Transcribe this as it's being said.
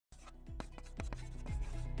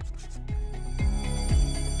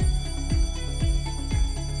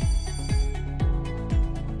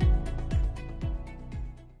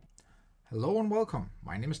and welcome.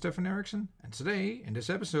 My name is Stefan Eriksson, and today in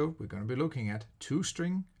this episode we're going to be looking at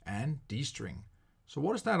tostring and destring. So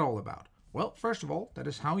what is that all about? Well, first of all, that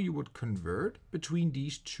is how you would convert between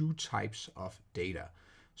these two types of data.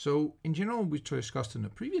 So in general, we discussed in the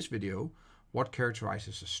previous video what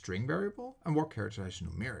characterizes a string variable and what characterizes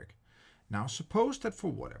numeric. Now suppose that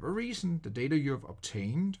for whatever reason the data you have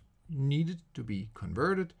obtained needed to be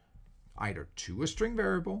converted either to a string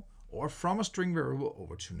variable or from a string variable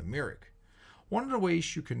over to numeric. One of the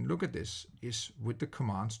ways you can look at this is with the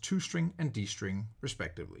commands tostring and destring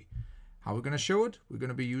respectively. How we're going to show it? We're going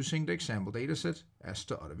to be using the example dataset as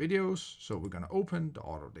the other videos. So we're going to open the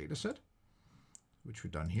auto dataset, which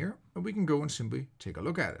we've done here, and we can go and simply take a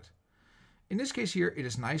look at it. In this case here, it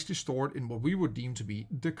is nicely stored in what we would deem to be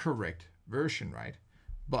the correct version, right?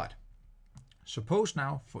 But suppose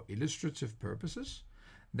now, for illustrative purposes,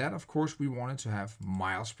 that of course we wanted to have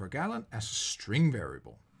miles per gallon as a string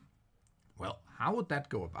variable. Well, how would that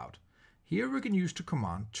go about? Here we can use the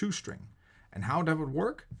command tostring. And how that would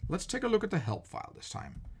work, let's take a look at the help file this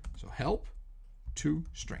time. So help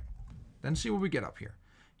tostring. Then see what we get up here.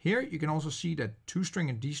 Here you can also see that tostring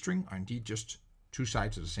and destring are indeed just two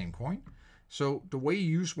sides of the same coin. So the way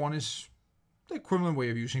you use one is the equivalent way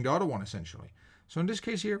of using the other one essentially. So in this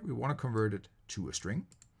case here, we want to convert it to a string.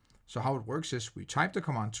 So how it works is we type the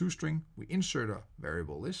command tostring, we insert a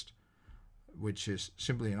variable list, which is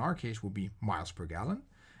simply in our case will be miles per gallon.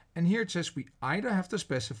 And here it says we either have to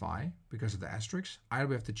specify, because of the asterisk, either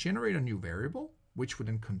we have to generate a new variable, which would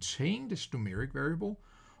then contain this numeric variable,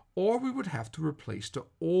 or we would have to replace the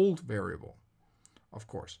old variable, of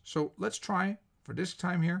course. So let's try for this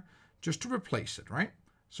time here, just to replace it, right?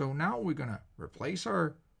 So now we're going to replace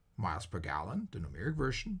our miles per gallon, the numeric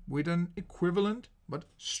version, with an equivalent but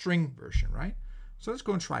string version, right? So let's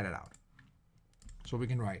go and try that out. So we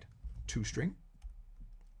can write tostring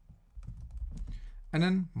and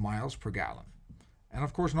then miles per gallon. And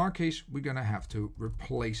of course, in our case, we're going to have to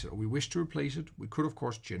replace it, or we wish to replace it. We could, of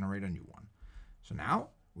course, generate a new one. So now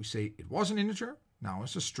we say it was an integer. Now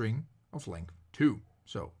it's a string of length 2.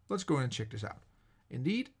 So let's go in and check this out.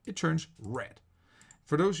 Indeed, it turns red.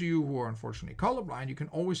 For those of you who are unfortunately colorblind, you can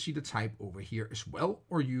always see the type over here as well,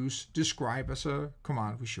 or use describe as a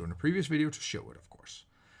command we showed in the previous video to show it, of course.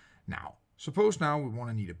 Now, suppose now we want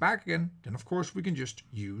to need it back again, then of course we can just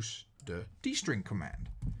use the destring command.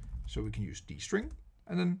 So we can use destring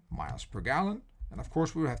and then miles per gallon, and of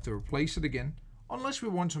course we will have to replace it again, unless we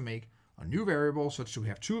want to make a new variable such that we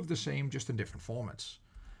have two of the same just in different formats.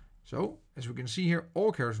 So as we can see here,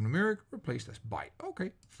 all characters numeric replaced as byte.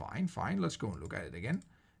 Okay, fine, let's go and look at it again.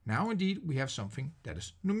 Now indeed we have something that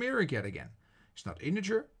is numeric yet again. It's not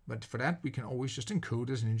integer, but for that we can always just encode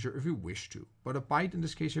as an integer if we wish to. But a byte in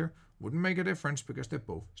this case here wouldn't make a difference because they're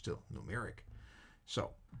both still numeric.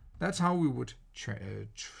 So that's how we would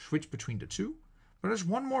switch between the two. But there's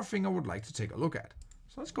one more thing I would like to take a look at.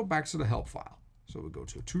 So let's go back to the help file. So we go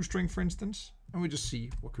to tostring, for instance, and we just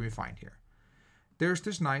see what can we find here. There's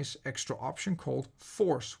this nice extra option called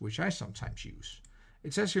force, which I sometimes use.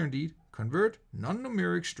 It says here indeed, convert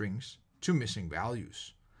non-numeric strings to missing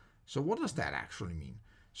values. So what does that actually mean?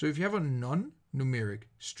 So if you have a non-numeric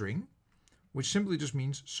string, which simply just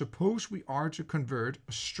means suppose we are to convert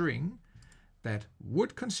a string that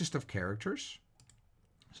would consist of characters.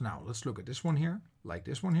 So now let's look at this one here, like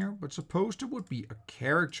this one here, but suppose there would be a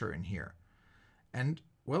character in here. And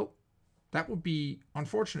well, that would be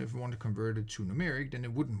unfortunate if we want to convert it to numeric, then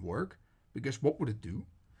it wouldn't work, because what would it do?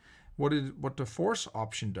 What the force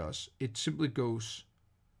option does, it simply goes,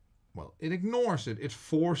 well, it ignores it, it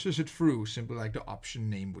forces it through, simply like the option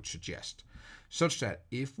name would suggest, such that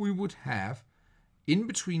if we would have in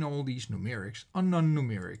between all these numerics a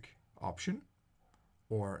non-numeric option,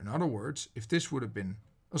 or in other words, if this would have been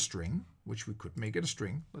a string, which we could make it a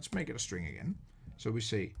string, let's make it a string again. So we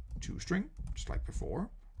say tostring, just like before,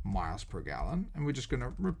 miles per gallon, and we're just going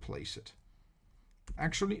to replace it.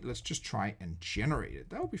 Actually, let's just try and generate it.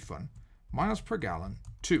 That would be fun. Miles per gallon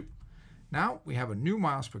 2. Now we have a new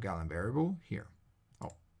miles per gallon variable here.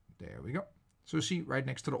 Oh, there we go. So see right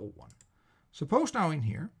next to the old one. Suppose now in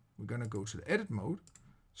here, we're going to go to the edit mode.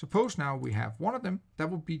 Suppose now we have one of them that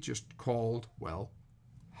would be just called, well,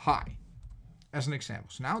 hi, as an example.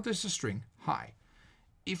 So now this is a string, hi.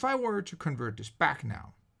 If I were to convert this back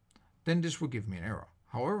now, then this would give me an error.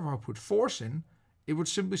 However, if I put force in, it would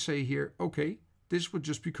simply say here, okay, this would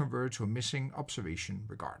just be converted to a missing observation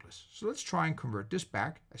regardless. So let's try and convert this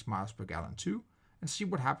back as miles per gallon 2 and see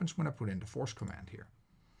what happens when I put in the force command here.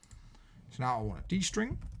 So now I want a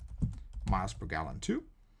destring, miles per gallon 2.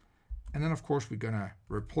 And then of course we're going to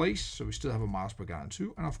replace, so we still have a miles per gallon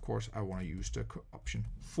 2. And of course I want to use the option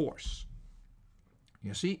force.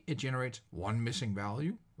 You see, it generates one missing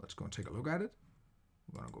value. Let's go and take a look at it.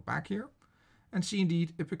 We're going to go back here and see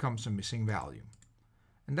indeed it becomes a missing value.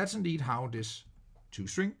 And that's indeed how this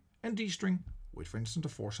tostring and destring with, for instance, the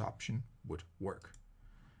force option would work.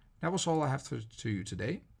 That was all I have to you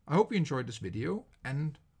today. I hope you enjoyed this video,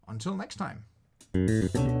 and until next time.